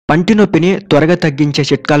పంటి నొప్పిని త్వరగా తగ్గించే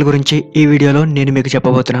చిట్కాల గురించి ఈ వీడియోలో నేను మీకు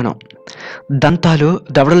చెప్పబోతున్నాను. దంతాలు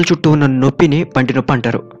దవడల చుట్టూ ఉన్న నొప్పిని పంటి నొప్పి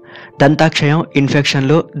అంటారు. దంతాక్షయం,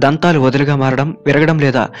 ఇన్ఫెక్షన్లు, దంతాలు వదులుగా మారడం, విరగడం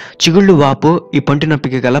లేదా చిగుళ్ళు వాపు ఈ పంటి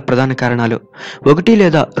నొప్పికి గల ప్రధాన కారణాలు. 1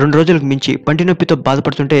 లేదా 2 రోజులకు మించి పంటి నొప్పితో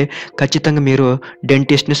బాధపడుతుంటే ఖచ్చితంగా మీరు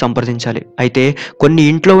డెంటిస్ట్ని సంప్రదించాలి. అయితే కొన్ని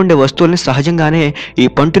ఇంట్లో ఉండే వస్తువుల్ని సహజంగానే ఈ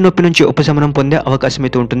పంటి నొప్పి నుంచి ఉపశమనం పొందే అవకాశం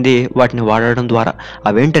అయితే ఉంటుంది వాటిని వాడడం ద్వారా.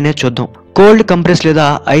 అవేంటనే చూద్దాం. కోల్డ్ కంప్రెస్ లేదా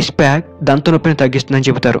ఐస్ ప్యాక్ దంత నొప్పిని తగ్గిస్తుందని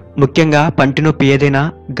చెబుతారు. ముఖ్యంగా పంటి నొప్పి ఏదైనా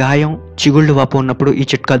గాయం, చిగుళ్ళు వాపు ఉన్నప్పుడు ఈ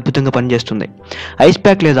చిట్కా అద్భుతంగా పనిచేస్తుంది. ఐస్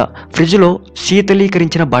ప్యాక్ లేదా ఫ్రిడ్జ్లో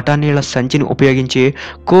శీతలీకరించిన బఠానీల సంచిని ఉపయోగించి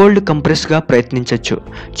కోల్డ్ కంప్రెస్గా ప్రయత్నించవచ్చు.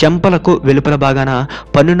 చెంపలకు వెలుపల భాగాన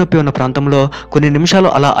పన్ను నొప్పి ఉన్న ప్రాంతంలో కొన్ని నిమిషాలు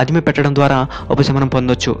అలా అదిమి పెట్టడం ద్వారా ఉపశమనం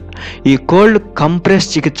పొందొచ్చు. ఈ కోల్డ్ కంప్రెస్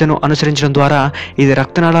చికిత్సను అనుసరించడం ద్వారా ఇది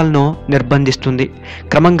రక్తనాళాలను నిర్బంధిస్తుంది.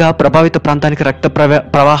 క్రమంగా ప్రభావిత ప్రాంతానికి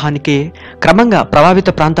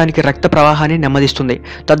రక్త ప్రవాహాన్ని నెమ్మదిస్తుంది.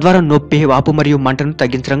 తద్వారా నొప్పి, వాపు మరియు మంటను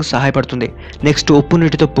తగ్గించడానికి సహాయపడుతుంది. నెక్స్ట్, ఉప్పు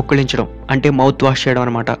నీటితో పుక్కిలించడం అంటే మౌత్ వాష్ చేయడం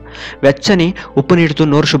అనమాట. వెచ్చని ఉప్పు నీటితో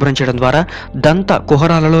నోరు శుభ్రం చేయడం ద్వారా దంత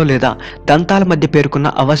కుహరాలలో లేదా దంతాల మధ్య పేరుకున్న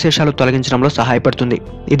అవశేషాలు తొలగించడంలో సహాయపడుతుంది.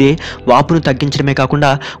 ఇది వాపును తగ్గించడమే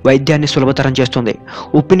కాకుండా వైద్యాన్ని సులభతరం చేస్తుంది.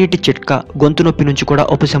 ఉప్పు నీటి చిట్కా గొంతు నొప్పి నుంచి కూడా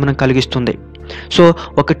ఉపశమనం కలిగిస్తుంది. సో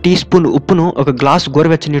 1 టీ స్పూన్ ఉప్పును 1 గ్లాస్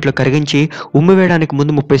గోరువెచ్చని నీటిలో కరిగించి ఉమ్మి వేయడానికి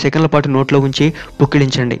ముందు 30 సెకండ్ల పాటు నోట్లో ఉంచి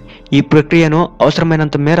పుక్కిలించండి. ఈ ప్రక్రియను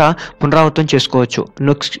అవసరమైనంత మేర పునరావృతం చేసుకోవచ్చు.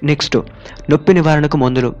 నెక్స్ట్, నొప్పి నివారణకు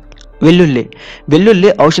మందులు. వెల్లుల్లి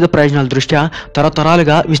ఔషధ ప్రయోజనాల దృష్ట్యా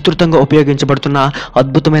తరతరాలుగా విస్తృతంగా ఉపయోగించబడుతున్న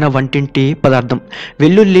అద్భుతమైన వంటింటి పదార్థం.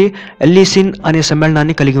 వెల్లుల్లి అల్లీసిన్ అనే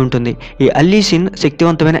సమ్మేళనాన్ని కలిగి ఉంటుంది. ఈ అల్లీసిన్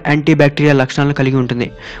శక్తివంతమైన యాంటీ బ్యాక్టీరియల్ లక్షణాలను కలిగి ఉంటుంది.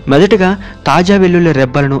 మొదటగా తాజా వెల్లుల్లి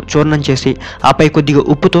రెబ్బలను చూర్ణం చేసి ఆపై కొద్దిగా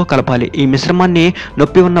ఉప్పుతో కలపాలి. ఈ మిశ్రమాన్ని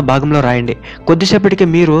నొప్పి ఉన్న భాగంలో రాయండి. కొద్దిసేపటికి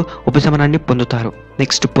మీరు ఉపశమనాన్ని పొందుతారు.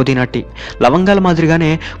 నెక్స్ట్, పుదీనా టీ. లవంగాల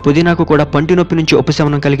మాదిరిగానే పుదీనాకు కూడా పంటి నొప్పి నుంచి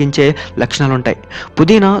ఉపశమనం కలిగించే లక్షణాలు ఉంటాయి.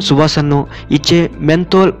 పుదీనా సువాసనను ఇచ్చే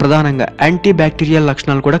మెంథోల్ ప్రధానంగా యాంటీ బ్యాక్టీరియల్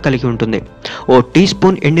లక్షణాలు కూడా కలిగి ఉంటుంది. 1 టీ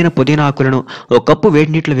స్పూన్ ఎండిన పుదీనా ఆకులను 1 కప్పు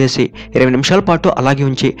వేడి నీటిలో వేసి 20 నిమిషాల పాటు అలాగే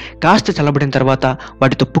ఉంచి కాస్త చల్లబడిన తర్వాత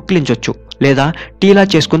వాటితో పుక్కిలించవచ్చు లేదా టీలా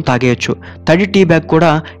చేసుకుని తాగేయచ్చు. తడి టీ బ్యాగ్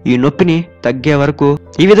కూడా ఈ నొప్పిని తగ్గే వరకు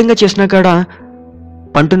ఈ విధంగా చేసినా కూడా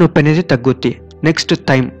పంటి నొప్పి అనేది తగ్గుద్ది. నెక్స్ట్,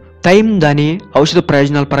 థైమ్ దాని ఔషధ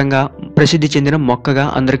ప్రయోజనాల పరంగా ప్రసిద్ధి చెందిన మొక్కగా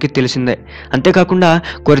అందరికీ తెలిసిందే. అంతేకాకుండా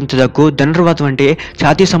కొరింత దగ్గు, ధనుర్వాతం వంటి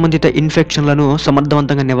ఛాతీ సంబంధిత ఇన్ఫెక్షన్లను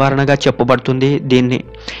సమర్థవంతంగా నివారణగా చెప్పబడుతుంది దీన్ని.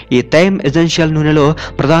 ఈ థైమ్ ఎసెన్షియల్ నూనెలో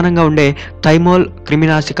ప్రధానంగా ఉండే థైమోల్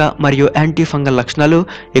క్రిమినాశక మరియు యాంటీ ఫంగల్ లక్షణాలు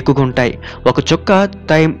ఎక్కువగా ఉంటాయి. 1 చుక్క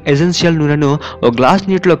థైమ్ ఎసెన్షియల్ నూనెను 1 గ్లాస్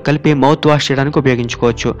నీటిలో కలిపి మౌత్ వాష్ చేయడానికి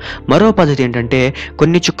ఉపయోగించుకోవచ్చు. మరో పద్ధతి ఏంటంటే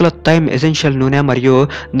కొన్ని చుక్కల థైమ్ ఎసెన్షియల్ నూనె మరియు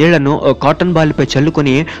నీళ్లను కాటన్ బాల్పై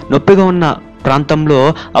చల్లుకొని నొప్పిగా ఉన్న ప్రాంతంలో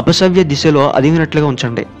అపసవ్య దిశలో అదిమినట్లుగా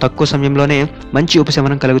ఉంచండి. తక్కువ సమయంలోనే మంచి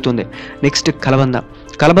ఉపశమనం కలుగుతుంది. నెక్స్ట్,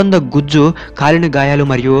 కలబంద గుజ్జు కాలిన గాయాలు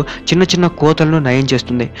మరియు చిన్న కోతలను నయం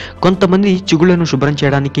చేస్తుంది. కొంతమంది చిగుళ్లను శుభ్రం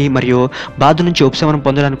చేయడానికి మరియు బాధ నుంచి ఉపశమనం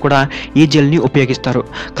పొందడానికి కూడా ఈ జెల్ని ఉపయోగిస్తారు.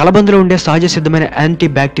 కలబందలో ఉండే సహజ సిద్ధమైన యాంటీ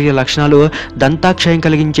బ్యాక్టీరియల్ లక్షణాలు దంతాక్షయం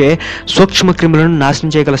కలిగించే సూక్ష్మ క్రిములను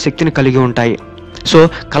నాశనం చేయగల శక్తిని కలిగి ఉంటాయి. సో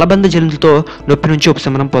కలబంద జెల్తో నొప్పి నుంచి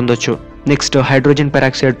ఉపశమనం పొందొచ్చు. నెక్స్ట్, హైడ్రోజన్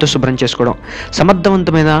పెరాక్సైడ్తో శుభ్రం చేసుకోవడం.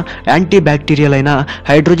 సమర్థవంతమైన యాంటీ బ్యాక్టీరియల్ అయిన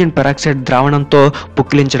హైడ్రోజన్ పెరాక్సైడ్ ద్రావణంతో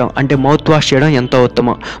పుక్కిలించడం అంటే మౌత్ వాష్ చేయడం ఎంతో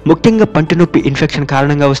ఉత్తమం. ముఖ్యంగా పంటి నొప్పి ఇన్ఫెక్షన్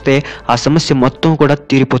కారణంగా వస్తే ఆ సమస్య మొత్తం కూడా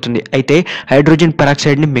తీరిపోతుంది. అయితే హైడ్రోజన్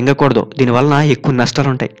పెరాక్సైడ్ని మింగకూడదు. దీనివలన ఎక్కువ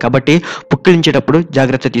నష్టాలు ఉంటాయి. కాబట్టి పుక్కిలించేటప్పుడు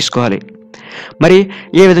జాగ్రత్త తీసుకోవాలి. మరి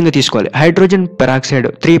ఏ విధంగా తీసుకోవాలి? హైడ్రోజన్ పెరాక్సైడ్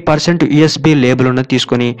 3% USB లేబుల్ ఉన్నది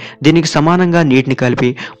తీసుకొని దీనికి సమానంగా నీటిని కలిపి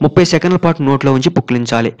 30 సెకండ్ల పాటు నోట్లో ఉంచి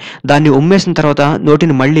పుక్కిలించాలి. దాన్ని ఉమ్మేసిన తర్వాత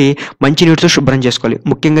నోటిని మళ్ళీ మంచి నీటితో శుభ్రం చేసుకోవాలి.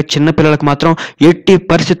 ముఖ్యంగా చిన్న పిల్లలకు మాత్రం ఎట్టి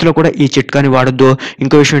పరిస్థితుల్లో కూడా ఈ చిట్కాని వాడొద్దు.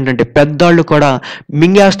 ఇంకో విషయం ఏంటంటే పెద్దవాళ్ళు కూడా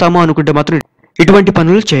మింగేస్తామో అనుకుంటే మాత్రం ఇటువంటి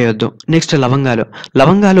పనులు చేయొద్దు. నెక్స్ట్,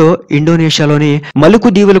 లవంగాలు ఇండోనేషియాలోని మలుకు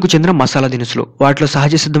దీవులకు చెందిన మసాలా దినుసులు. వాటిలో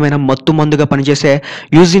సహజ సిద్ధమైన మత్తు మందుగా పనిచేసే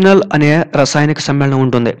యూజినల్ అనే రసాయనిక సమ్మేళనం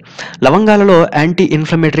ఉంటుంది. లవంగాలలో యాంటీ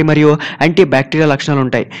ఇన్ఫ్లమేటరీ మరియు యాంటీ బ్యాక్టీరియల్ లక్షణాలు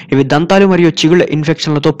ఉంటాయి. ఇవి దంతాలు మరియు చిగుళ్ళ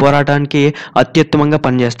ఇన్ఫెక్షన్లతో పోరాటానికి అత్యుత్తమంగా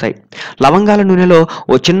పనిచేస్తాయి. లవంగాల నూనెలో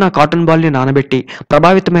 1 చిన్న కాటన్ బాల్ని నానబెట్టి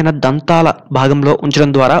ప్రభావితమైన దంతాల భాగంలో ఉంచడం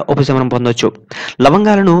ద్వారా ఉపశమనం పొందొచ్చు.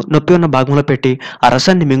 లవంగాలను నొప్పి ఉన్న భాగంలో పెట్టి ఆ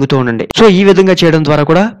రసాన్ని మింగుతూ ఉండండి. సో ఈ విధంగా విధంగా చేయడం ద్వారా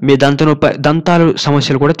కూడా మీ దంతాలు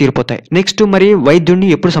సమస్యలు కూడా తీరిపోతాయి. నెక్స్ట్ మరి వైద్యుడిని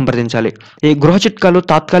ఎప్పుడు సంప్రదించాలి? ఈ గృహ చిట్కాలు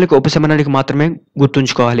తాత్కాలిక ఉపశమనానికి మాత్రమే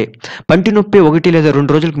గుర్తుంచుకోవాలి. పంటి నొప్పి 1 లేదా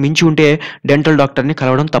 2 రోజులకు మించి ఉంటే డెంటల్ డాక్టర్ని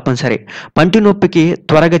కలవడం తప్పనిసరి. పంటి నొప్పికి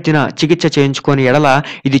త్వరగతిన చికిత్స చేయించుకోని ఎడల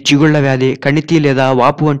ఇది చిగుళ్ల వ్యాధి, కణితి లేదా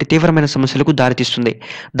వాపు వంటి తీవ్రమైన సమస్యలకు దారితీస్తుంది.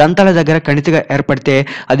 దంతాల దగ్గర కణితిగా ఏర్పడితే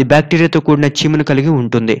అది బ్యాక్టీరియాతో కూడిన చీమును కలిగి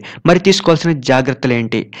ఉంటుంది. మరి తీసుకోవాల్సిన జాగ్రత్తలు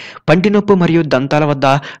ఏంటి? పంటి నొప్పి మరియు దంతాల వద్ద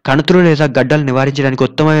కణుతులు లేదా గడ్డలు నివారించడానికి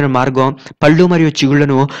ఉత్తమమైన మార్గం పళ్ళు మరియు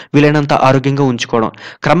చిగుళ్లను వీలైనంత ఆరోగ్యంగా ఉంచుకోవడం.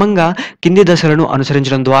 క్రమంగా కింది దశలను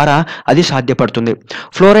అనుసరించడం ద్వారా అది సాధ్యపడుతుంది.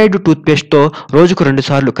 ఫ్లోరైడ్ టూత్పేస్ట్తో రోజుకు 2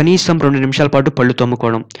 సార్లు కనీసం 2 నిమిషాల పాటు పళ్ళు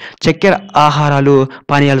తోముకోవడం. చక్కెర ఆహారాలు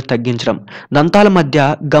పానీయాలు తగ్గించడం. దంతాల మధ్య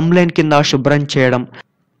గమ్ లైన్ కింద శుభ్రం చేయడం.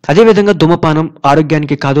 అదేవిధంగా ధూమపానం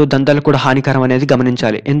ఆరోగ్యానికి కాదు, దంతాలకు కూడా హానికరం అనేది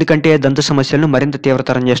గమనించాలి. ఎందుకంటే దంత సమస్యలను మరింత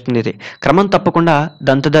తీవ్రతరం చేస్తుంది. ఇది క్రమం తప్పకుండా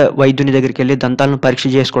వైద్యుని దగ్గరికి వెళ్ళి దంతాలను పరీక్ష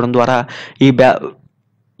చేసుకోవడం ద్వారా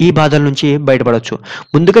ఈ బాధల నుంచి బయటపడవచ్చు.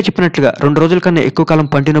 ముందుగా చెప్పినట్లుగా 2 రోజుల కన్నా ఎక్కువ కాలం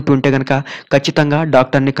పంటి నొప్పి ఉంటే గనక ఖచ్చితంగా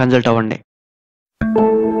డాక్టర్ని కన్సల్ట్ అవ్వండి.